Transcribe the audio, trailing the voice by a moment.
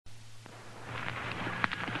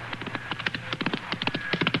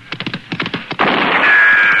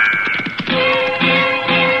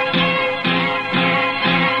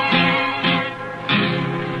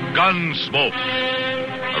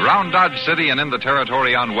Around Dodge City and in the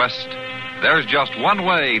territory on West, there's just one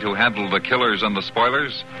way to handle the killers and the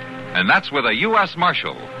spoilers, and that's with a U.S.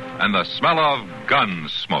 Marshal and the smell of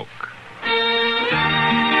Gunsmoke.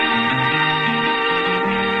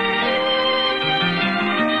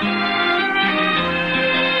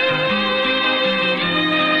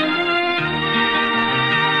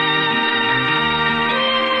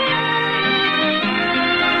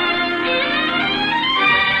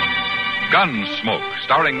 Gunsmoke,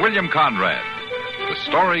 starring William Conrad. The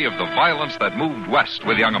story of the violence that moved west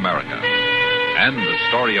with young America. And the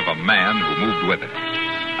story of a man who moved with it.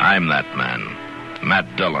 I'm that man.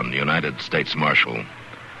 Matt Dillon, United States Marshal.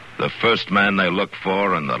 The first man they look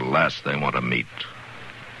for and the last they want to meet.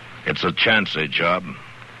 It's a chancy job,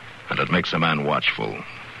 and it makes a man watchful.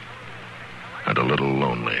 And a little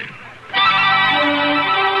lonely.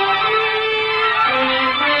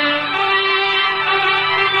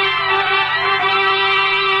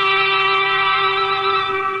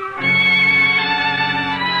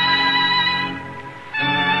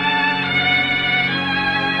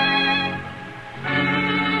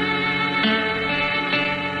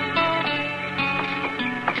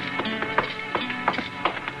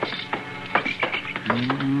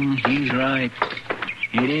 He's right.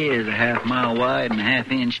 It is a half-mile wide and a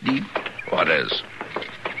half-inch deep. What is?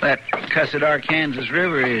 That cussed Arkansas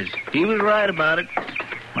River is. He was right about it,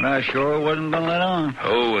 but I sure wasn't going to let on.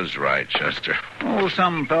 Who was right, Chester? Oh,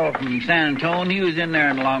 some fellow from San Antonio. He was in there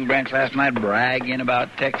in the Long Branch last night bragging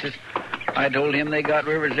about Texas. I told him they got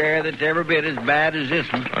rivers there that's every bit as bad as this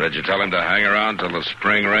one. Or did you tell him to hang around till the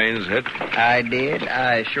spring rains hit? I did.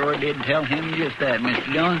 I sure did tell him just that,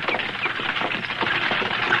 Mr. Dillon.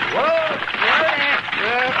 Whoa!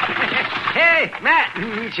 Hey,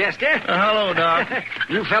 Matt. Chester. Hello, Doc.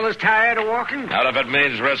 You fellas tired of walking? Not if it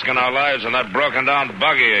means risking our lives in that broken-down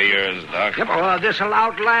buggy of yours, Doc. Yep, well, this'll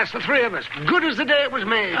outlast the three of us. Good as the day it was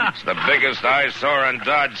made. It's the biggest eyesore in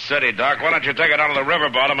Dodge City, Doc. Why don't you take it down to the river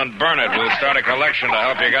bottom and burn it? We'll start a collection to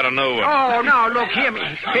help you get a new one. Oh, no, look, hear me.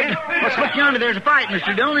 Let's look yonder. There's a fight,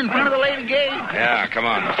 Mr. Dillon, in front of the lady gate. Yeah, come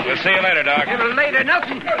on. We'll see you later, Doc. Later,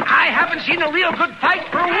 nothing. I haven't seen a real good fight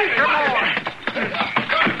for a week or more.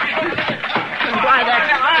 Why,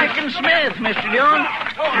 that's Chicken Smith, Mr. Dillon.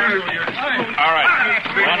 All right.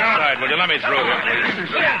 One side. Will you let me through here, please?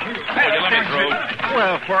 Will you let me through?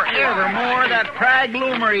 Well, forevermore, that Prague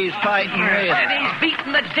Loomer he's fighting with. And he's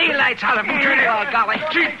beating the daylights out of him. Oh, golly.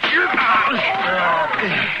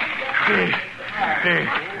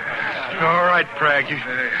 All right, Prague.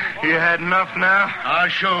 You had enough now? I'll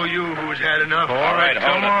show you who's had enough. All right,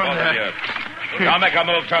 hold come it, on. both of you. Now make a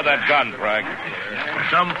move toward that gun, Prague.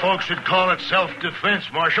 Some folks would call it self-defense,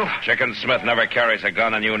 Marshal. Chicken Smith never carries a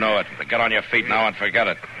gun, and you know it. But get on your feet now and forget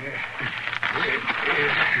it.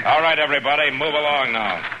 All right, everybody, move along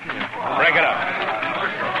now. Break it up.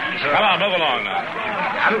 Come on, move along now.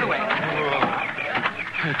 Out of the way.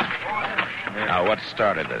 Now, what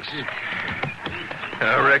started this?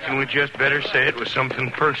 I reckon we just better say it was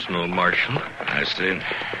something personal, Marshal. I see.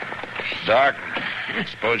 Doc,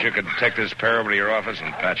 suppose you could take this pair over to your office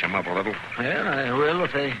and patch him up a little? Well, I will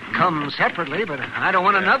if they come separately, but I don't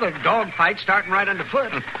want another dog fight starting right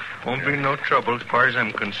underfoot. Won't be no trouble as far as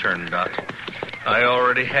I'm concerned, Doc. I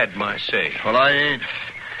already had my say. Well, I ain't.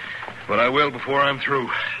 But I will before I'm through.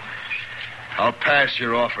 I'll pass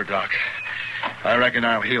your offer, Doc. I reckon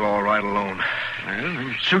I'll heal all right alone.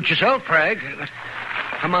 Well, suit yourself, Prague.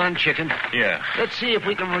 Come on, Chicken. Yeah. Let's see if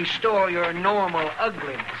we can restore your normal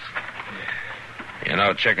ugliness. You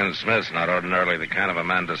know, Chicken Smith's not ordinarily the kind of a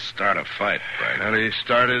man to start a fight, Prague. Well, he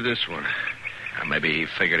started this one. Maybe he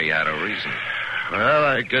figured he had a reason. Well,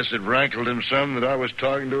 I guess it rankled him some that I was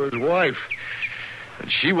talking to his wife.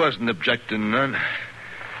 And she wasn't objecting none.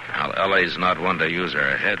 Well, Ellie's not one to use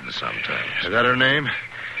her head sometimes. Is that her name?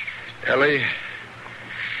 Ellie?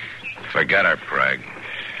 Forget her, Prague.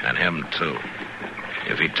 And him, too.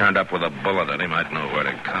 If he turned up with a bullet in him, I'd know where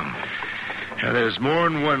to come. Now, there's more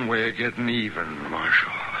than one way of getting even,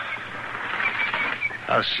 Marshal.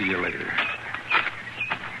 I'll see you later.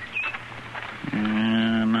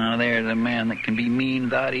 Now, there's a man that can be mean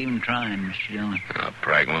without even trying, Mr. Dillon.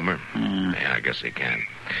 Prague Loomer? Yeah, I guess he can.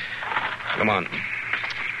 Come on.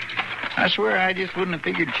 I swear I just wouldn't have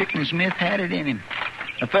figured Chicken Smith had it in him.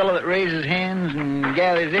 A fellow that raises hens and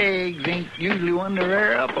gathers eggs ain't usually one to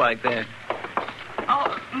rear up like that.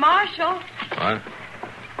 Oh, Marshal. What?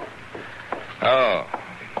 Oh.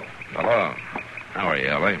 Hello. How are you,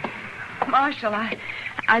 Ellie? Marshal,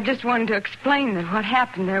 I just wanted to explain that what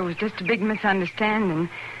happened there was just a big misunderstanding.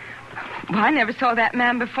 Well, I never saw that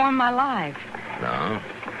man before in my life. No?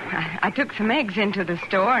 I took some eggs into the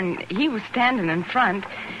store, and he was standing in front.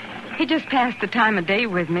 He just passed the time of day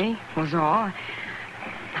with me, was all.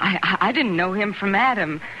 I didn't know him from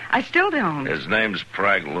Adam. I still don't. His name's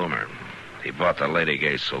Prag Loomer. He bought the Lady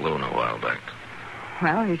Gay Saloon a while back.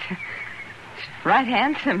 Well, he's right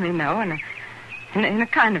handsome, you know, in a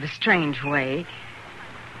kind of a strange way.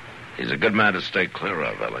 He's a good man to stay clear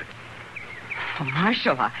of, Ellie. Oh,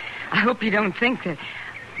 Marshal, I hope you don't think that...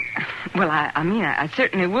 Well, I mean, I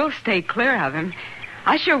certainly will stay clear of him.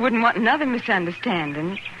 I sure wouldn't want another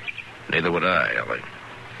misunderstanding. Neither would I, Ellie.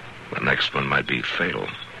 The next one might be fatal.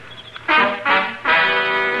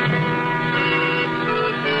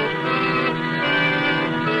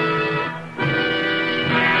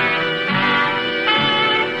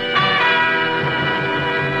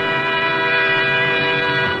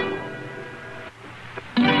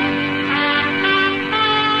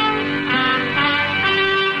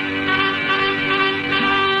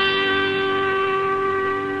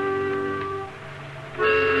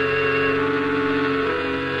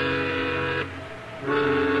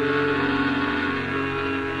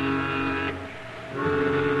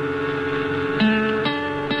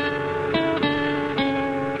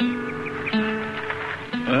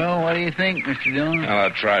 What do you think, Mr. Dillon? Well,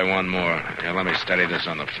 I'll try one more. Here, let me steady this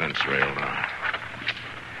on the fence rail now.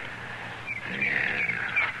 Yeah.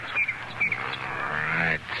 All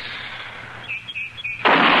right.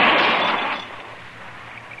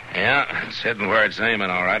 Yeah, it's hitting where it's aiming,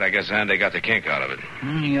 all right. I guess Andy got the kink out of it.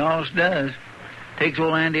 He always does. Takes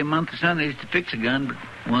old Andy a month of Sundays to fix a gun,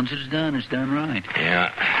 but once it's done right.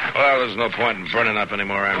 Yeah. Well, there's no point in burning up any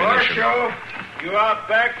more ammunition. Marshal, you out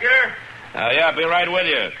back there? Yeah, I'll be right with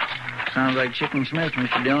you. Sounds like Chicken Smith,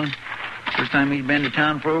 Mr. Dillon. First time he's been to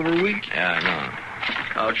town for over a week. Yeah, I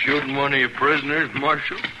know. Out shooting one of your prisoners,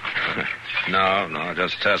 Marshal? No,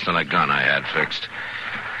 just testing a gun I had fixed.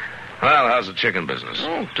 Well, how's the chicken business?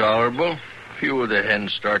 Oh, tolerable. Few of the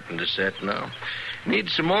hens starting to set now. Need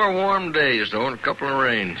some more warm days, though, and a couple of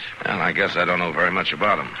rains. Well, I guess I don't know very much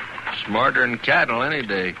about them. Smarter than cattle any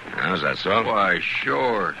day. How's that so? Why,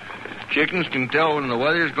 sure. Chickens can tell when the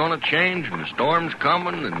weather's going to change and the storm's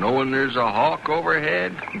coming and know when there's a hawk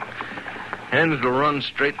overhead. Hens will run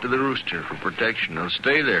straight to the rooster for protection. They'll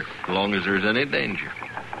stay there as long as there's any danger.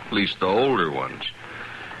 At least the older ones.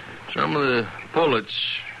 Some of the pullets,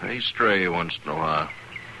 they stray once in a while.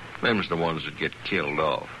 Them's the ones that get killed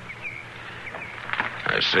off.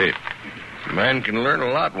 I see. A man can learn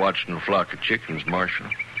a lot watching a flock of chickens, Marshal.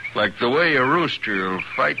 Like the way a rooster will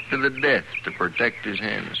fight to the death to protect his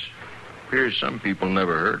hens. Appears some people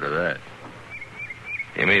never heard of that.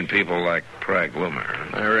 You mean people like Prag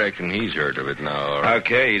Loomer? I reckon he's heard of it now, all right.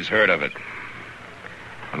 Okay, he's heard of it.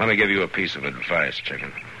 Well, let me give you a piece of advice,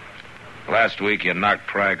 Chicken. Last week you knocked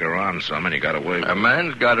Prag around some and he got away with it. A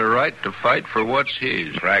man's got a right to fight for what's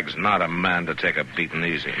his. Prag's not a man to take a beating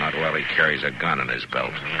easy, not while he carries a gun in his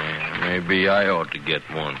belt. Yeah, maybe I ought to get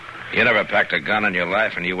one. You never packed a gun in your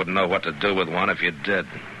life and you wouldn't know what to do with one if you did.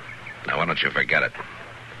 Now, why don't you forget it?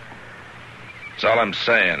 That's all I'm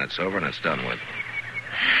saying. It's over and it's done with.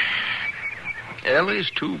 Ellie's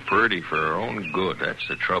too pretty for her own good. That's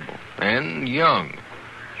the trouble. And young.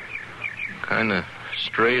 Kind of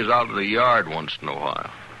strays out of the yard once in a while.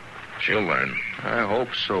 She'll learn. I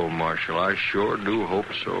hope so, Marshal. I sure do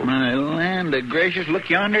hope so. My land of gracious, look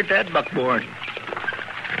yonder at that buckboard.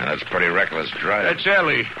 Yeah, that's pretty reckless driving. That's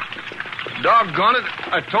Ellie. Doggone it.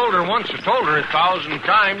 I told her once. I told her 1,000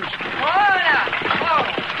 times. Hold up.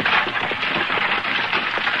 Whoa.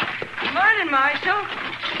 Morning, Marshal.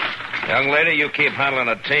 Young lady, you keep handling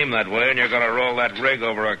a team that way and you're going to roll that rig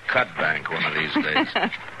over a cut bank one of these days.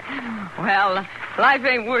 Well, life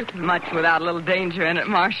ain't worth much without a little danger in it,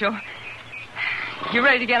 Marshal. You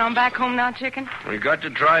ready to get on back home now, Chicken? We got to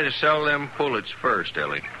try to sell them pullets first,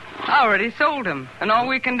 Ellie. I already sold them, and all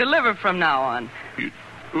we can deliver from now on.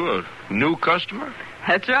 A new customer?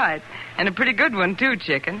 That's right. And a pretty good one, too,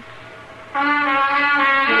 Chicken.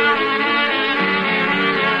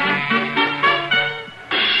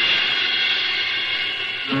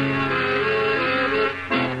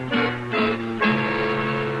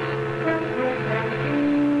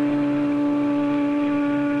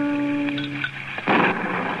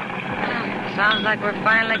 Sounds like we're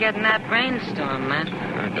finally getting that rainstorm, man.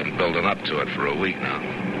 I've been building up to it for a week now.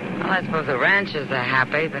 Well, I suppose the ranchers are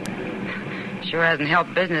happy, but sure hasn't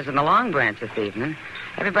helped business in the Long Branch this evening.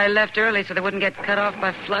 Everybody left early so they wouldn't get cut off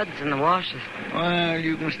by floods in the washes. Well,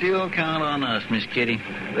 you can still count on us, Miss Kitty.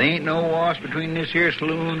 There ain't no wash between this here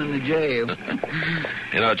saloon and the jail.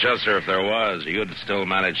 You know, Chester, if there was, you'd still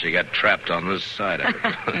manage to get trapped on this side of it.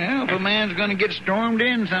 Well, if a man's going to get stormed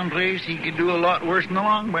in someplace, he could do a lot worse than the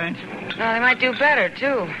Long Branch. No, they might do better,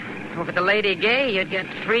 too. Over the Lady Gay, you'd get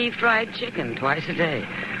free fried chicken twice a day.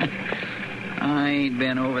 I ain't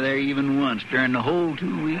been over there even once during the whole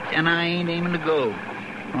 2 weeks, and I ain't aiming to go.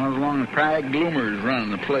 As long as Pride Gloomer's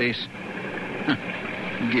running the place.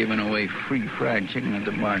 Giving away free fried chicken at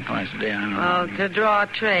the bar twice a day, I don't know. Well, to draw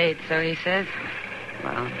trade, so he says.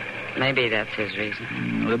 Well, maybe that's his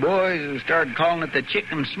reason. The boys started calling it the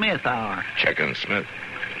Chicken Smith Hour. Chicken Smith.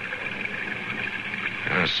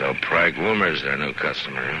 So Prag Loomer's their new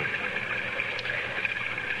customer, huh?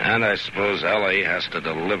 And I suppose Ellie has to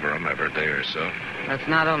deliver them every day or so. It's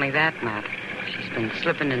not only that, Matt. She's been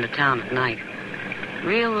slipping into town at night.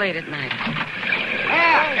 Real late at night.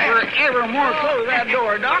 Ever more close that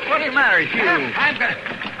door, Doc. What's the matter with you? I'm good.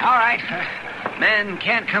 All right. Man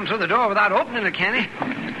can't come through the door without opening it, can he?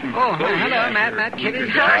 Oh, hello, Matt,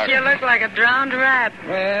 Kitty. Doc, you look like a drowned rat.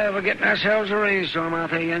 Well, we're getting ourselves a rainstorm out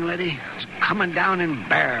there, young lady. It's coming down in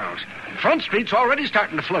barrels. Front Street's already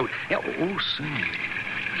starting to float. Yeah, say.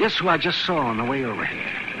 Guess who I just saw on the way over here?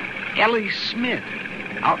 Ellie Smith,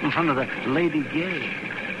 out in front of the Lady Gay.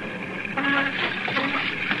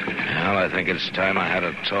 Well, I think it's time I had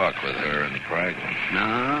a talk with her and Prag.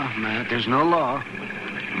 No, Matt, there's no law.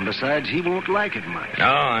 And besides, he won't like it much. No,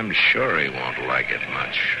 I'm sure he won't like it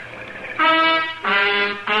much.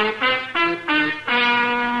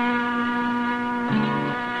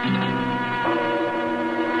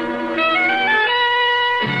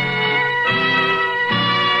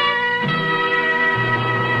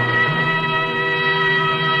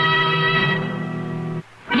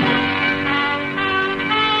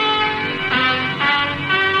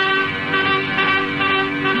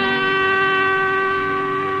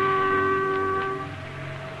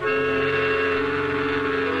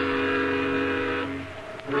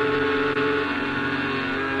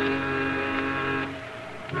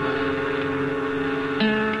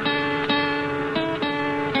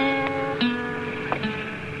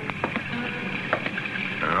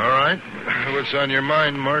 What's on your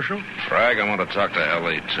mind, Marshal? Prag, I want to talk to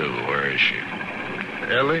Ellie, too. Where is she?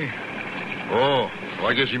 Ellie? Oh,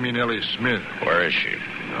 I guess you mean Ellie Smith. Where is she?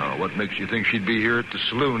 Now, what makes you think she'd be here at the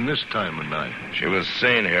saloon this time of night? She was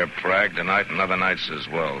seen here, Prag, tonight and other nights as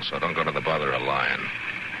well, so don't go to the bother of lying.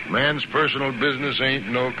 Man's personal business ain't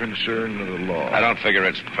no concern of the law. I don't figure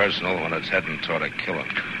it's personal when it's heading toward a killing.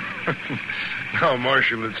 Now,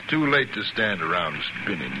 Marshal, it's too late to stand around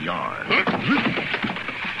spinning yarn.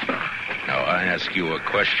 Now, I ask you a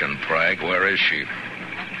question, Prag. Where is she?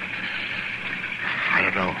 I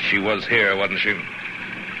don't know. She was here, wasn't she?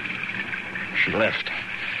 She left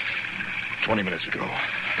 20 minutes ago.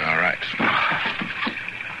 All right.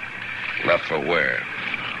 Left for where?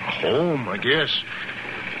 Home, I guess.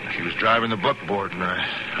 She was driving the buckboard, and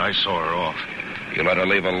I saw her off. You let her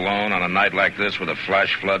leave alone on a night like this with the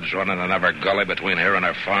flash floods running in every gully between here and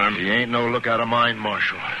her farm? She ain't no lookout of mine,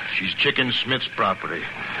 Marshal. She's Chicken Smith's property.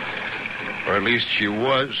 Or at least she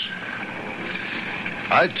was.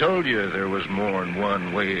 I told you there was more than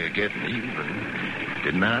one way of getting even,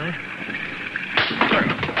 didn't I?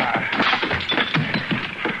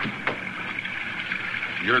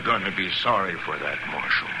 You're going to be sorry for that,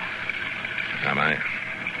 Marshal. Am I?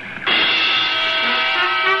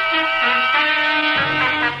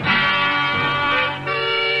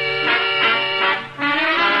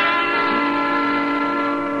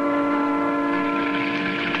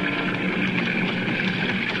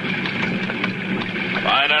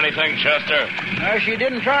 Find anything, Chester? She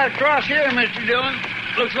didn't try to cross here, Mr. Dillon.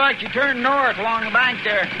 Looks like she turned north along the bank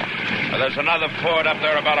there. Well, there's another ford up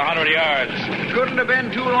there about 100 yards. Couldn't have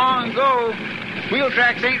been too long ago. Wheel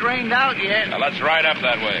tracks ain't rained out yet. Now, let's ride up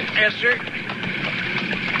that way. Yes, sir.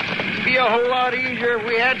 Be a whole lot easier if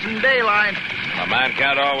we had some daylight. A man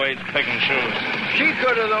can't always pick and choose. She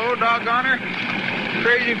could have, though, doggone her.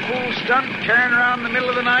 Crazy fool stunt, tearing around in the middle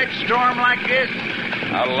of the night, storm like this.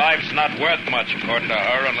 Now, life's not worth much, according to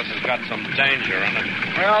her, unless it's got some danger in it.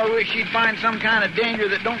 Well, I wish she'd find some kind of danger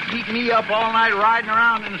that don't keep me up all night riding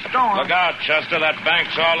around in the storm. Look out, Chester. That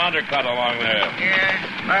bank's all undercut along there.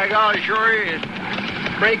 Yeah, by golly, sure is.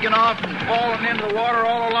 Breaking off and falling into the water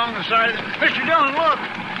all along the side of it. Mr. Dillon, look.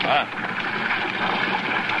 Huh?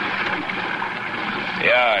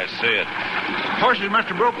 Yeah, I see it. Horses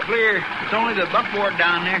must have broke clear. It's only the buckboard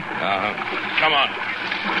down there. Uh-huh. Come on.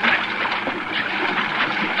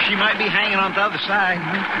 She might be hanging on the other side.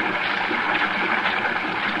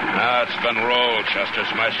 Ah, it's been rolled, Chester.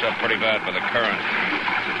 Smashed up pretty bad by the current.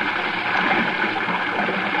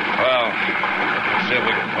 Well, let's see if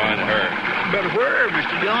we can find her. But where,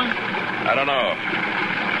 Mr. Dillon? I don't know.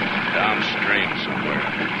 Downstream somewhere.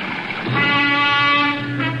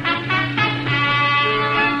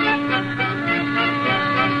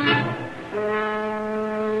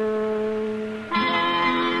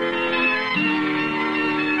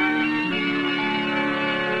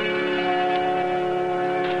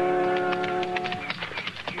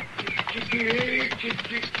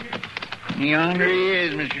 yonder he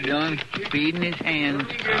is, Mr. Dillon, feeding his hands.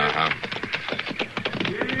 Uh-huh.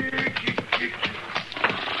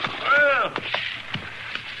 Well,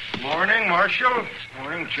 morning, Marshal.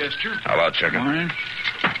 Morning, Chester. Hello, Chicken. Morning.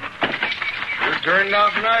 You turned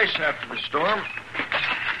out nice after the storm.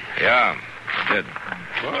 Yeah, I did.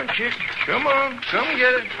 Come on, Chick. Come on. Come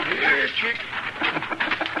get it. Here, Chick.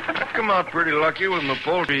 I come out pretty lucky with my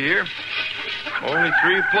poultry here. Only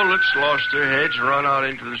 3 pullets lost their heads and run out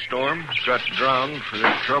into the storm. Got drowned for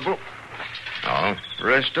their trouble. Oh? The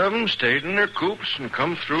rest of them stayed in their coops and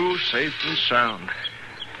come through safe and sound.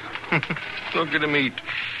 Look at them eat.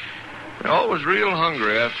 They're always real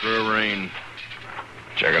hungry after a rain.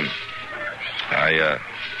 Chicken. I'm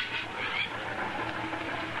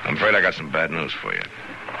afraid I got some bad news for you.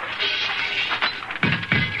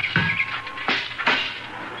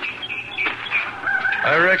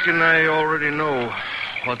 I reckon I already know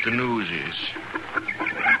what the news is.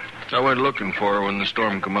 I went looking for her when the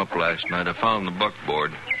storm come up last night. I found the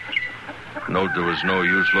buckboard. Knowed there was no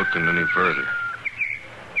use looking any further.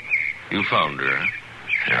 You found her, huh?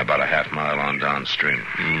 Yeah, about a half mile on downstream.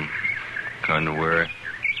 Kind of where I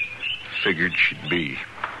figured she'd be.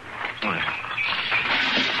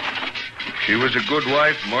 She was a good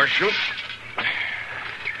wife, Marshal.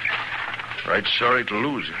 Right sorry to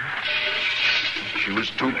lose her. She was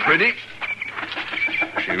too pretty.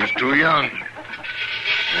 She was too young.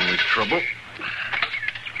 Only trouble.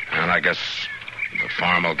 And I guess the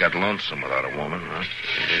farm will get lonesome without a woman, huh?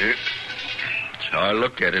 Yeah. That's how I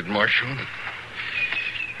look at it, Marshal.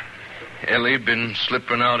 Ellie been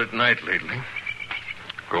slipping out at night lately.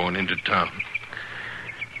 Going into town.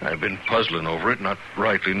 I've been puzzling over it, not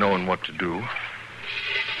rightly knowing what to do.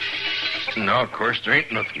 Now, of course, there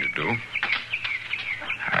ain't nothing to do.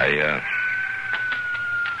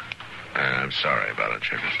 I'm sorry about it,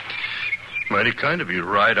 Chicken. Mighty kind of you to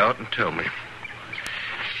ride out and tell me.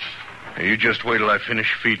 Now, you just wait till I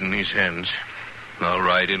finish feeding these hens. And I'll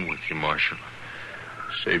ride in with you, Marshal.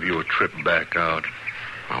 Save you a trip back out.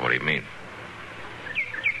 Well, what do you mean?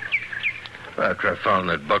 After I found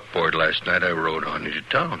that buckboard last night, I rode on into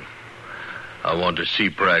town. I want to see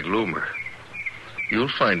Bragg Loomer. You'll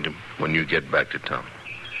find him when you get back to town.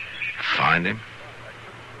 Find him?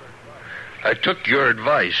 I took your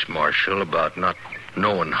advice, Marshal, about not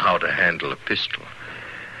knowing how to handle a pistol.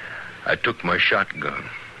 I took my shotgun,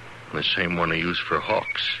 the same one I used for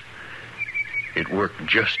hawks. It worked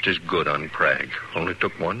just as good on Bragg, only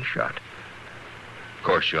took one shot. Of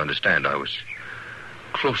course, you understand, I was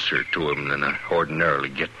closer to him than I ordinarily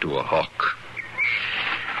get to a hawk.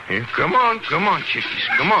 Here, come on, chickies.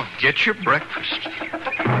 Come on, get your breakfast.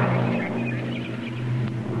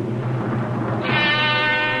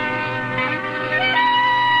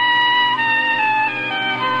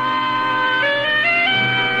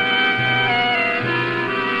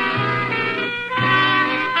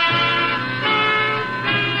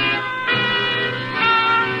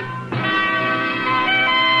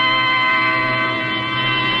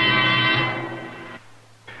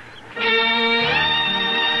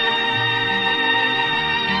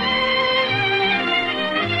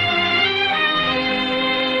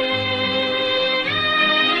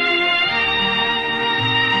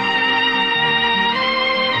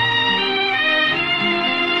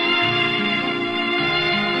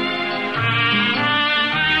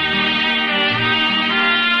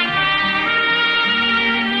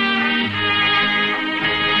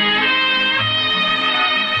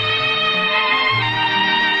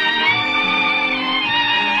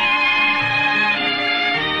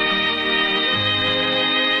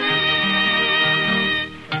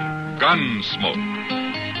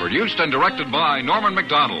 Gunsmoke. Produced and directed by Norman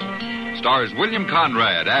McDonald. Stars William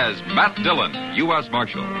Conrad as Matt Dillon, U.S.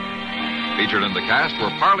 Marshal. Featured in the cast were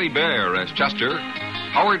Parley Bear as Chester,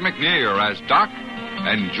 Howard McNear as Doc,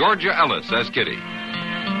 and Georgia Ellis as Kitty.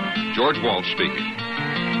 George Walsh speaking.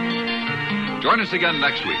 Join us again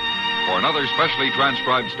next week for another specially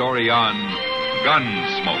transcribed story on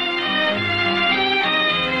Gunsmoke.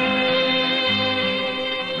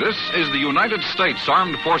 This is the United States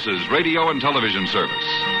Armed Forces Radio and Television Service.